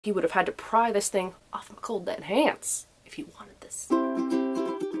He would have had to pry this thing off my cold dead hands if he wanted this.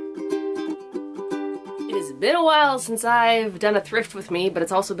 It has been a while since I've done a thrift with me, but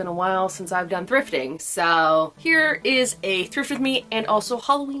it's also been a while since I've done thrifting. So here is a thrift with me and also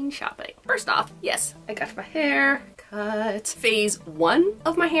Halloween shopping. First off, yes, I got my hair cut. Phase 1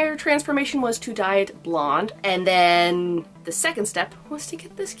 of my hair transformation was to dye it blonde, and then the second step was to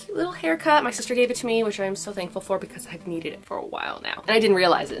get this cute little haircut. My sister gave it to me, which I'm so thankful for because I've needed it for a while now. And I didn't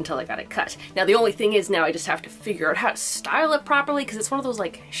realize it until I got it cut. Now the only thing is now I just have to figure out how to style it properly because it's one of those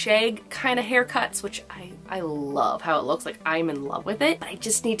like shag kind of haircuts, which I love how it looks. Like I'm in love with it, but I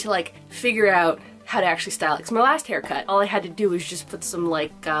just need to like figure out how to actually style it. Because my last haircut, all I had to do was just put some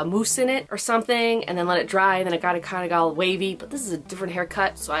like mousse in it or something and then let it dry, and then it kind of got all wavy. But this is a different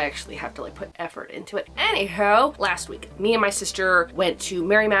haircut, so I actually have to like put effort into it. Anyhow, last week, me and my sister went to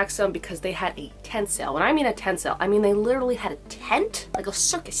Mary Maxim because they had a tent sale. When I mean a tent sale, I mean they literally had a tent, like a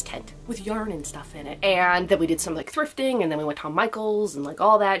circus tent with yarn and stuff in it. And then we did some like thrifting, and then we went to Michael's and like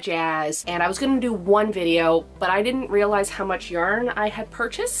all that jazz. And I was gonna do one video, but I didn't realize how much yarn I had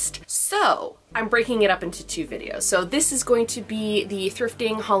purchased. So I'm breaking it up into 2 videos. So this is going to be the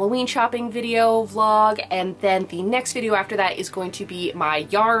thrifting Halloween shopping video vlog, and then the next video after that is going to be my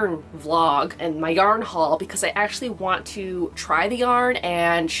yarn vlog and my yarn haul, because I actually want to try the yarn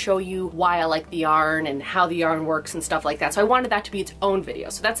and show you why I like the yarn and how the yarn works and stuff like that. So I wanted that to be its own video.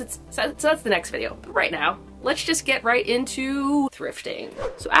 So that's the next video. But right now, let's just get right into thrifting.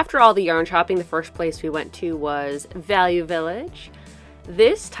 So after all the yarn shopping, the first place we went to was Value Village.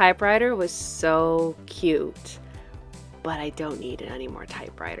 This typewriter was so cute, but I don't need any more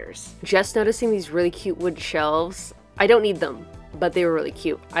typewriters. Just noticing these really cute wood shelves. I don't need them, but they were really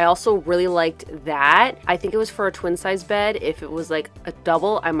cute. I also really liked that. I think it was for a twin size bed. If it was like a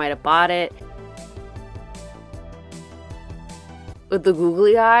double, I might have bought it. With the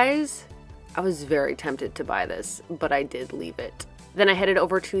googly eyes, I was very tempted to buy this, but I did leave it. Then I headed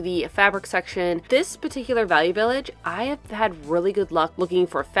over to the fabric section. This particular Value Village, I have had really good luck looking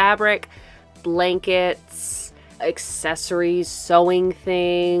for fabric, blankets, accessories, sewing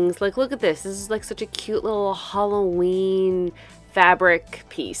things. Like, look at this. This is like such a cute little Halloween fabric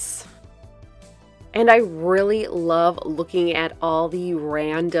piece. And I really love looking at all the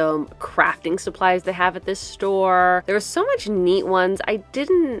random crafting supplies they have at this store. There were so much neat ones. I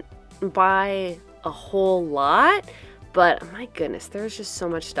didn't buy a whole lot, but my goodness, there's just so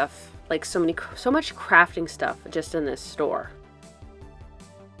much stuff, like so much crafting stuff just in this store.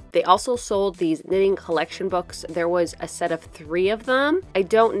 They also sold these knitting collection books. There was a set of 3 of them. I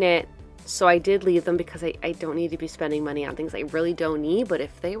don't knit, so I did leave them because I don't need to be spending money on things I really don't need. But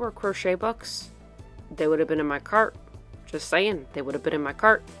if they were crochet books, they would have been in my cart. Just saying, they would have been in my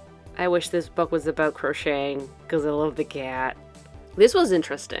cart. I wish this book was about crocheting because I love the cat. This was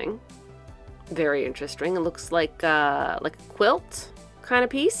interesting. Very interesting. It looks like a quilt kind of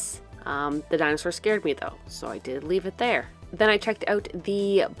piece. The dinosaur scared me though, so I did leave it there. Then I checked out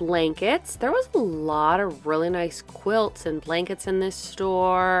the blankets. There was a lot of really nice quilts and blankets in this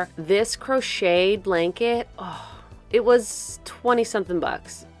store. This crocheted blanket, oh, it was 20 something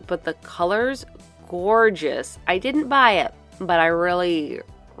bucks, but the colors, gorgeous. I didn't buy it, but I really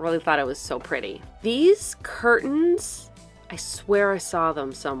thought it was so pretty. These curtains, I swear I saw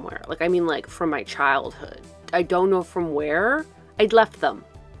them somewhere. Like, I mean, like from my childhood. I don't know from where. I'd left them,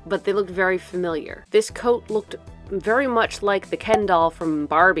 but they looked very familiar. This coat looked very much like the Ken doll from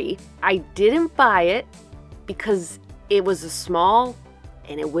Barbie. I didn't buy it because it was a small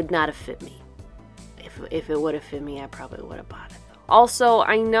and it would not have fit me. If it would have fit me, I probably would have bought it. Also,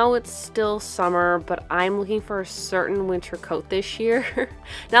 I know it's still summer, but I'm looking for a certain winter coat this year.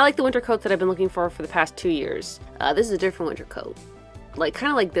 Not like the winter coats that I've been looking for the past 2 years. This is a different winter coat. Like, kind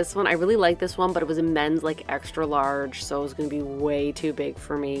of like this one. I really like this one, but it was in men's, like, extra large, so it was going to be way too big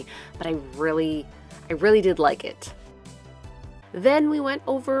for me. But I really did like it. Then we went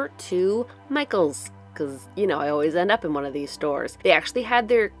over to Michael's, because, you know, I always end up in one of these stores. They actually had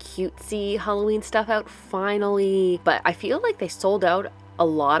their cutesy Halloween stuff out finally, but I feel like they sold out a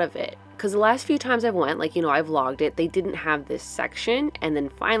lot of it. Because the last few times I've went, like, you know, I've vlogged it, they didn't have this section, and then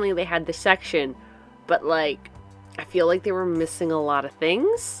finally they had this section, but like, I feel like they were missing a lot of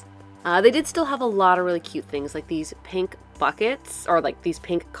things. They did still have a lot of really cute things, like these pink buckets, or like these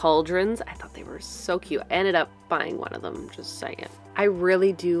pink cauldrons. I thought they were so cute. I ended up buying one of them, just saying. I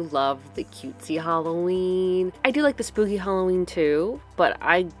really do love the cutesy Halloween. I do like the spooky Halloween too, but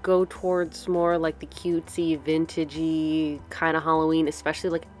I go towards more like the cutesy, vintagey kind of Halloween, especially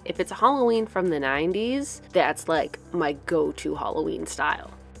like if it's a Halloween from the 90s, that's like my go-to Halloween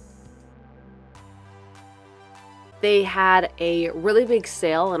style. They had a really big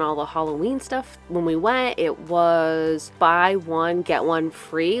sale on all the Halloween stuff. When we went, it was buy one, get one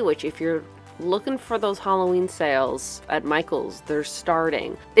free, which if you're looking for those Halloween sales at Michael's, they're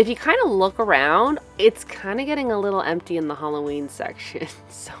starting. If you kind of look around, it's kind of getting a little empty in the Halloween section.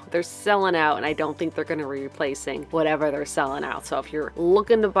 So they're selling out, and I don't think they're going to be replacing whatever they're selling out. So if you're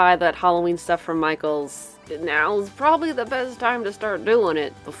looking to buy that Halloween stuff from Michael's, now's probably the best time to start doing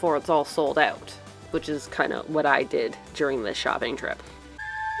it before it's all sold out, which is kind of what I did during this shopping trip.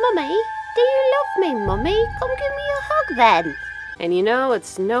 Mummy, do you love me, Mummy? Come give me a hug then. And you know,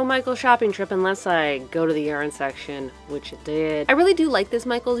 it's no Michael shopping trip unless I go to the yarn section, which it did. I really do like this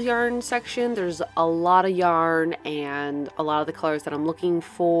Michael's yarn section. There's a lot of yarn and a lot of the colors that I'm looking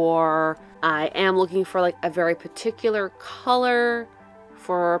for. I am looking for like a very particular color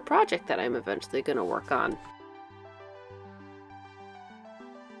for a project that I'm eventually going to work on.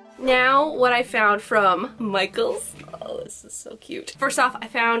 Now, what I found from Michael's. Oh, this is so cute. First off, I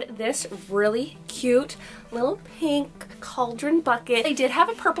found this really cute little pink cauldron bucket. They did have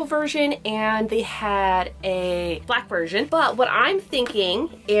a purple version and they had a black version. But what I'm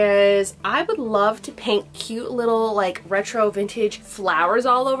thinking is I would love to paint cute little like retro vintage flowers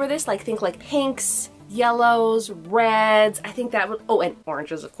all over this. Like think like pinks, yellows, reds. I think that would, oh, and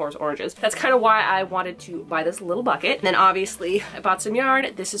oranges, of course, oranges. That's kind of why I wanted to buy this little bucket. And then obviously I bought some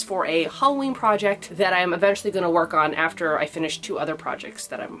yarn. This is for a Halloween project that I'm eventually going to work on after I finish two other projects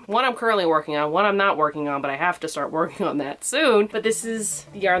that one I'm currently working on, one I'm not working on, but I have to start working on that soon. But this is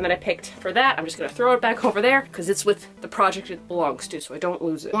the yarn that I picked for that. I'm just going to throw it back over there because it's with the project it belongs to, so I don't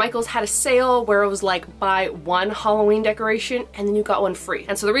lose it. Michael's had a sale where it was like buy one Halloween decoration and then you got one free.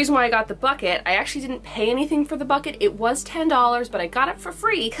 And so the reason why I got the bucket, I actually didn't pay anything for the bucket. It was $10, but I got it for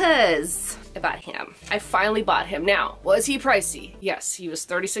free because I bought him. I finally bought him. Now, was he pricey? Yes, he was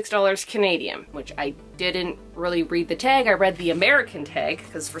 $36 Canadian, which I didn't really read the tag. I read the American tag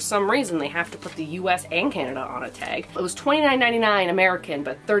because for some reason they have to put the US and Canada on a tag. It was $29.99 American,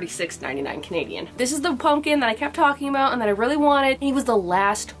 but $36.99 Canadian. This is the pumpkin that I kept talking about and that I really wanted. He was the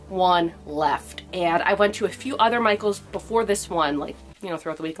last one left. And I went to a few other Michaels before this one, like, you know,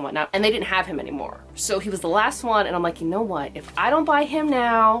 throughout the week and whatnot, and they didn't have him anymore. So he was the last one, and I'm like, you know what? If I don't buy him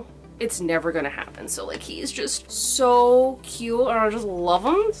now, it's never gonna happen. So like, he's just so cute, and I just love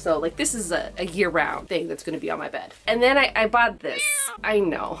him. So like, this is a year-round thing that's gonna be on my bed. And then I bought this. I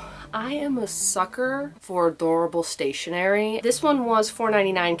know. I am a sucker for adorable stationery. This one was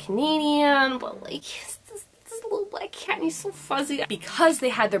 $4.99 Canadian, but like, little black cat and he's so fuzzy. Because they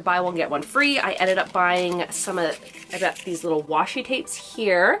had their buy one get one free, I ended up buying some of, I got these little washi tapes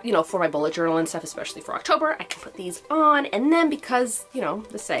here, you know, for my bullet journal and stuff, especially for October. I can put these on, and then because, you know,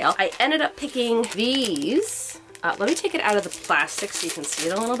 the sale, I ended up picking these. Let me take it out of the plastic so you can see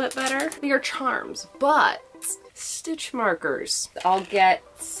it a little bit better. They are charms, but stitch markers. I'll get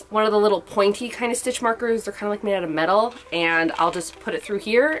one of the little pointy kind of stitch markers. They're kind of like made out of metal, and I'll just put it through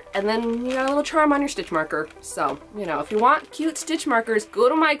here, and then you got a little charm on your stitch marker. So, you know, if you want cute stitch markers, go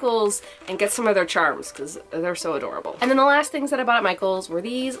to Michael's and get some of their charms because they're so adorable. And then the last things that I bought at Michael's were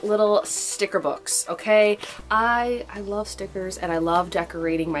these little sticker books, okay? I love stickers, and I love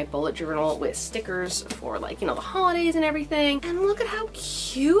decorating my bullet journal with stickers for, like, you know, the holidays and everything. And look at how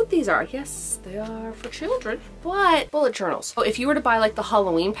cute these are. Yes, they are for children, but bullet journals. So if you were to buy like the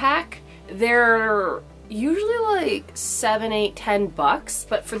Halloween pack, they're usually like $7, $8, $10,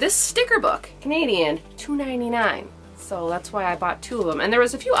 but for this sticker book, Canadian, $2.99. So that's why I bought two of them. And there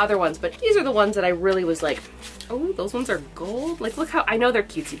was a few other ones, but these are the ones that I really was like, oh, those ones are gold. Like, look how, I know they're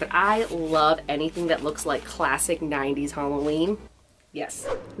cutesy, but I love anything that looks like classic 90s Halloween. Yes.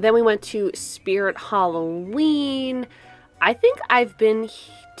 Then we went to Spirit Halloween. I think I've been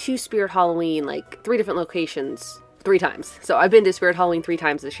to Spirit Halloween like 3 different locations 3 times. So I've been to Spirit Halloween 3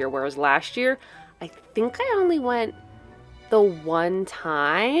 times this year, whereas last year I think I only went the 1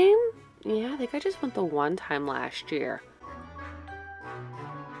 time. Yeah, I think I just went the 1 time last year.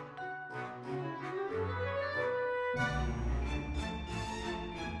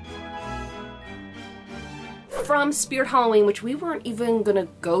 From Spirit Halloween, which we weren't even gonna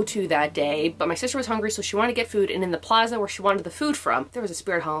go to that day, but my sister was hungry, so she wanted to get food, and in the plaza where she wanted the food from, there was a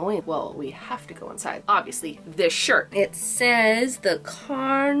Spirit Halloween. Well, we have to go inside. Obviously, this shirt. It says The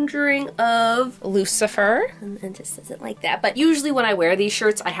Conjuring of Lucifer, and it just says it like that. But usually when I wear these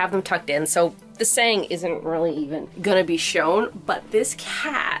shirts, I have them tucked in, so The saying isn't really even gonna be shown, but this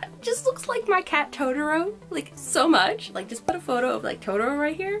cat just looks like my cat Totoro, like so much. Like just put a photo of like Totoro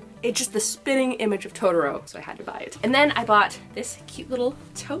right here. It's just the spinning image of Totoro, so I had to buy it. And then I bought this cute little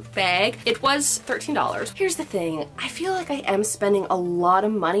tote bag. It was $13. Here's the thing, I feel like I am spending a lot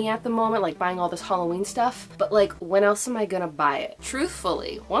of money at the moment, like buying all this Halloween stuff, but like when else am I gonna buy it?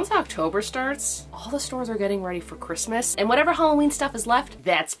 Truthfully, once October starts, all the stores are getting ready for Christmas, and whatever Halloween stuff is left,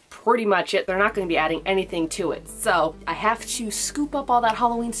 that's pretty much it. They're not gonna be adding anything to it. So I have to scoop up all that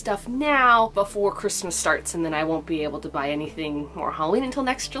Halloween stuff now before Christmas starts, and then I won't be able to buy anything more Halloween until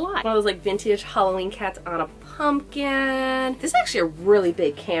next July. One of those like vintage Halloween cats on a pumpkin. This is actually a really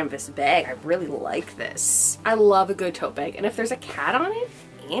big canvas bag. I really like this. I love a good tote bag, and if there's a cat on it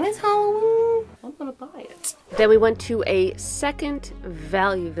and it's Halloween, I'm gonna buy it. Then we went to a second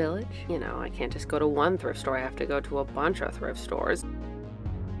Value Village. You know, I can't just go to one thrift store, I have to go to a bunch of thrift stores.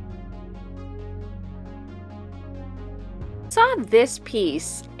 Saw this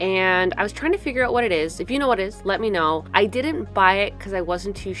piece and I was trying to figure out what it is. If you know what it is, let me know. I didn't buy it because I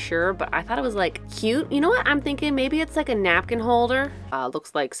wasn't too sure, but I thought it was like cute. You know what I'm thinking? Maybe it's like a napkin holder.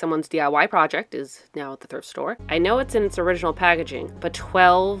 Looks like someone's DIY project is now at the thrift store. I know it's in its original packaging, but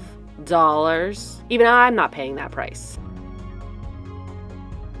 $12. Even I'm not paying that price.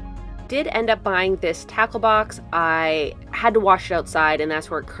 Did end up buying this tackle box. I had to wash it outside and that's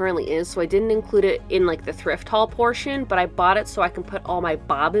where it currently is, so I didn't include it in like the thrift haul portion, but I bought it so I can put all my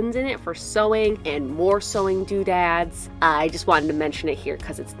bobbins in it for sewing and more sewing doodads. I just wanted to mention it here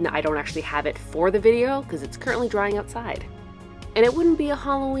because I don't actually have it for the video because it's currently drying outside. And it wouldn't be a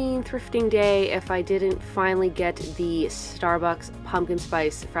Halloween thrifting day if I didn't finally get the Starbucks pumpkin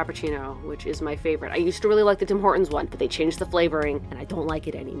spice frappuccino, which is my favorite. I used to really like the Tim Hortons one, but they changed the flavoring and I don't like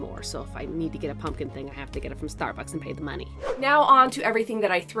it anymore. So if I need to get a pumpkin thing, I have to get it from Starbucks and pay the money. Now on to everything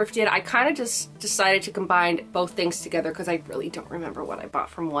that I thrifted. I kind of just decided to combine both things together because I really don't remember what I bought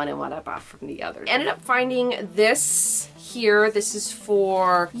from one and what I bought from the other. I ended up finding this here. This is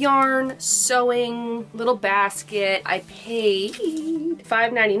for yarn, sewing, little basket. I paid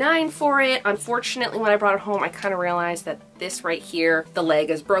 $5.99 for it. Unfortunately, when I brought it home, I kind of realized that this right here, the leg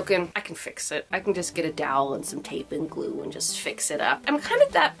is broken. I can fix it. I can just get a dowel and some tape and glue and just fix it up. I'm kind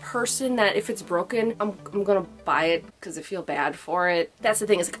of that person that if it's broken, I'm gonna buy it because I feel bad for it. That's the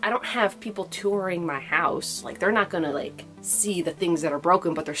thing, is like I don't have people touring my house. Like they're not gonna like see the things that are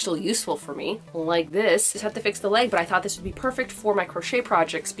broken, but they're still useful for me. Like this, just have to fix the leg, but I thought this would be perfect for my crochet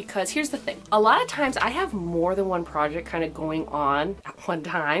projects because here's the thing. A lot of times I have more than one project kind of going on at one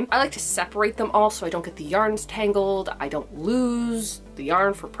time. I like to separate them all so I don't get the yarns tangled. I don't lose the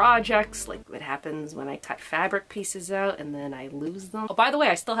yarn for projects like what happens when I cut fabric pieces out and then I lose them. Oh, by the way,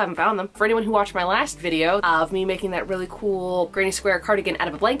 I still haven't found them. For anyone who watched my last video of me making that really cool granny square cardigan out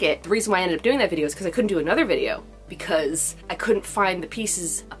of a blanket, the reason why I ended up doing that video is because I couldn't do another video because I couldn't find the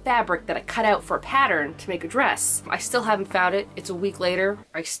pieces of fabric that I cut out for a pattern to make a dress. I still haven't found it. It's a week later.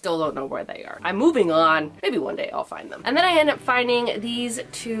 I still don't know where they are. I'm moving on. Maybe one day I'll find them. And then I end up finding these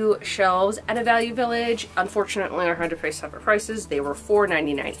two shelves at a Value Village. Unfortunately, I had to pay separate prices. They were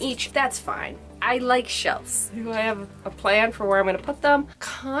 $4.99 each. That's fine. I like shelves. Do I have a plan for where I'm gonna put them?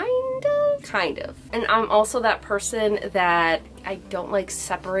 Kind of. Kind of. And I'm also that person that I don't like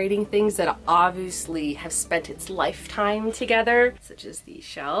separating things that obviously have spent its lifetime together, such as these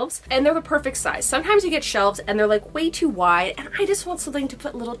shelves. And they're the perfect size. Sometimes you get shelves and they're like way too wide and I just want something to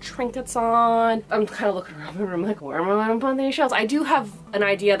put little trinkets on. I'm kind of looking around the room like, where am I gonna put these shelves? I do have an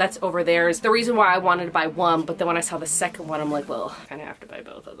idea that's over there. Is the reason why I wanted to buy one, but then when I saw the second one, I'm like, well, I kind of have to buy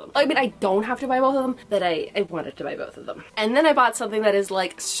both of them. I mean, I don't have to buy both of them, but I wanted to buy both of them. And then I bought something that is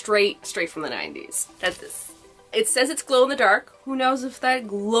like straight from the 90s. That's this. It says it's glow in the dark. Who knows if that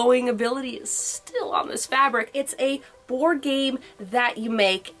glowing ability is still on this fabric. It's a board game that you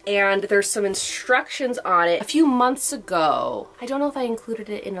make and there's some instructions on it. A few months ago, I don't know if I included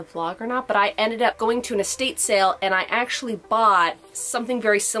it in a vlog or not, but I ended up going to an estate sale and I actually bought something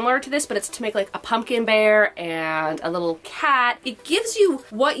very similar to this, but it's to make like a pumpkin bear and a little cat. It gives you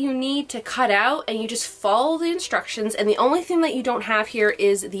what you need to cut out and you just follow the instructions, and the only thing that you don't have here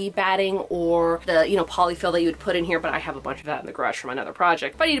is the batting or the, you know, polyfill that you would put in here, but I have a bunch of that in the garage from another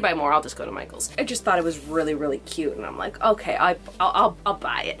project. If I need to buy more, I'll just go to Michael's. I just thought it was really, really cute and I'm like, okay, I'll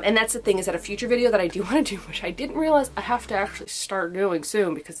buy it. And that's the thing, is that a future video that I do want to do, which I didn't realize I have to actually start doing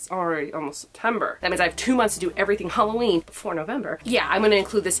soon because it's already almost September. That means I have 2 months to do everything Halloween before November. Yeah, I'm gonna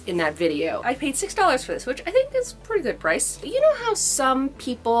include this in that video. I paid $6 for this, which I think is a pretty good price. You know how some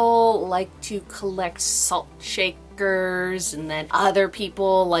people like to collect salt shakers and then other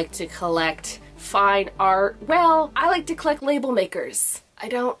people like to collect fine art? Well, I like to collect label makers. I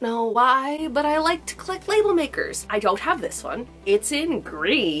don't know why, but I like to collect label makers. I don't have this one. It's in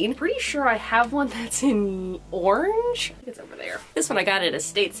green. Pretty sure I have one that's in orange. I think it's over there. This one I got at a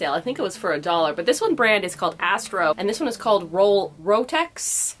estate sale. I think it was for $1, but this one brand is called Astro, and this one is called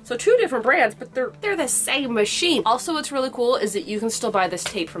Rotex. So two different brands, but they're the same machine. Also, what's really cool is that you can still buy this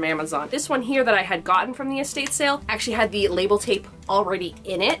tape from Amazon. This one here that I had gotten from the estate sale actually had the label tape already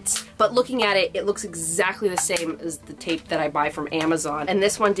in it, but looking at it, it looks exactly the same as the tape that I buy from Amazon. And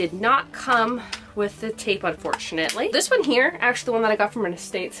this one did not come with the tape, unfortunately. This one here, actually the one that I got from an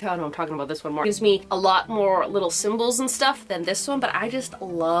estate sale, I know I'm talking about this one more, gives me a lot more little symbols and stuff than this one, but I just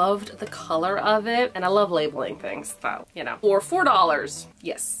loved the color of it, and I love labeling things, so, you know. For $4,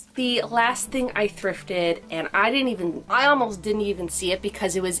 yes. The last thing I thrifted, and I almost didn't even see it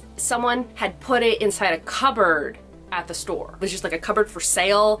because it was, someone had put it inside a cupboard at the store. It was just like a cupboard for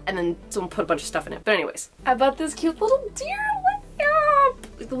sale, and then someone put a bunch of stuff in it. But anyways, I bought this cute little deer lamp.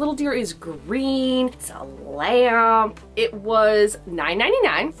 The little deer is green. It's a lamp. It was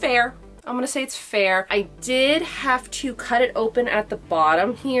 $9.99. Fair. I'm gonna say it's fair. I did have to cut it open at the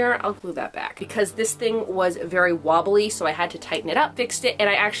bottom here. I'll glue that back because this thing was very wobbly, so I had to tighten it up, fixed it, and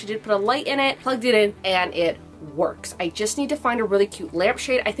I actually did put a light in it, plugged it in, and it works. I just need to find a really cute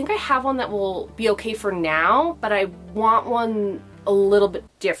lampshade. I think I have one that will be okay for now, but I want one a little bit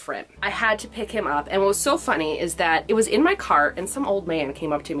different. I had to pick him up, and what was so funny is that it was in my cart, and some old man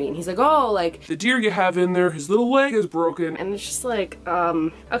came up to me and he's like, oh, like, the deer you have in there, his little leg is broken. And it's just like,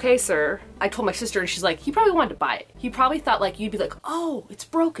 okay, sir. I told my sister, and she's like, he probably wanted to buy it. He probably thought like you'd be like, oh, it's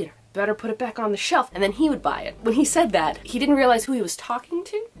broken, better put it back on the shelf, and then he would buy it. When he said that, he didn't realize who he was talking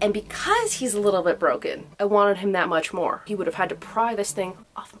to, and because he's a little bit broken, I wanted him that much more. He would have had to pry this thing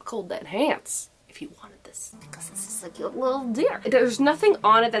off my cold dead hands if he wanted this, because this is a cute little deer. There's nothing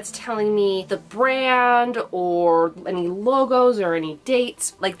on it that's telling me the brand or any logos or any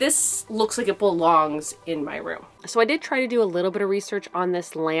dates. Like, this looks like it belongs in my room. So I did try to do a little bit of research on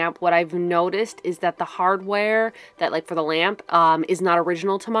this lamp. What I've noticed is that the hardware that, like, for the lamp is not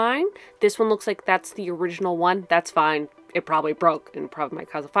original to mine. This one looks like that's the original one. That's fine. It probably broke and probably might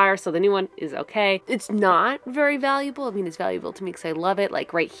cause a fire, so the new one is okay. It's not very valuable. I mean, it's valuable to me because I love it.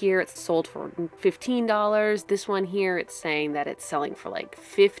 Like right here, it's sold for $15. This one here, it's saying that it's selling for like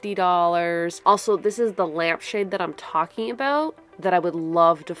 $50. Also, this is the lampshade that I'm talking about that I would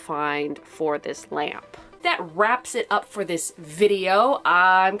love to find for this lamp. That wraps it up for this video.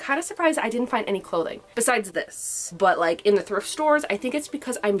 I'm kind of surprised I didn't find any clothing besides this. But like in the thrift stores, I think it's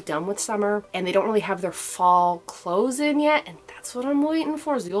because I'm done with summer and they don't really have their fall clothes in yet. And that's what I'm waiting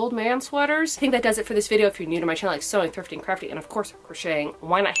for, is the old man sweaters. I think that does it for this video. If you're new to my channel, like sewing, thrifting, crafting, and of course crocheting,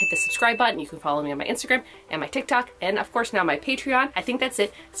 why not hit the subscribe button? You can follow me on my Instagram and my TikTok, and of course now my Patreon. I think that's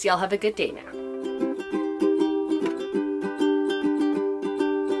it. So y'all have a good day now.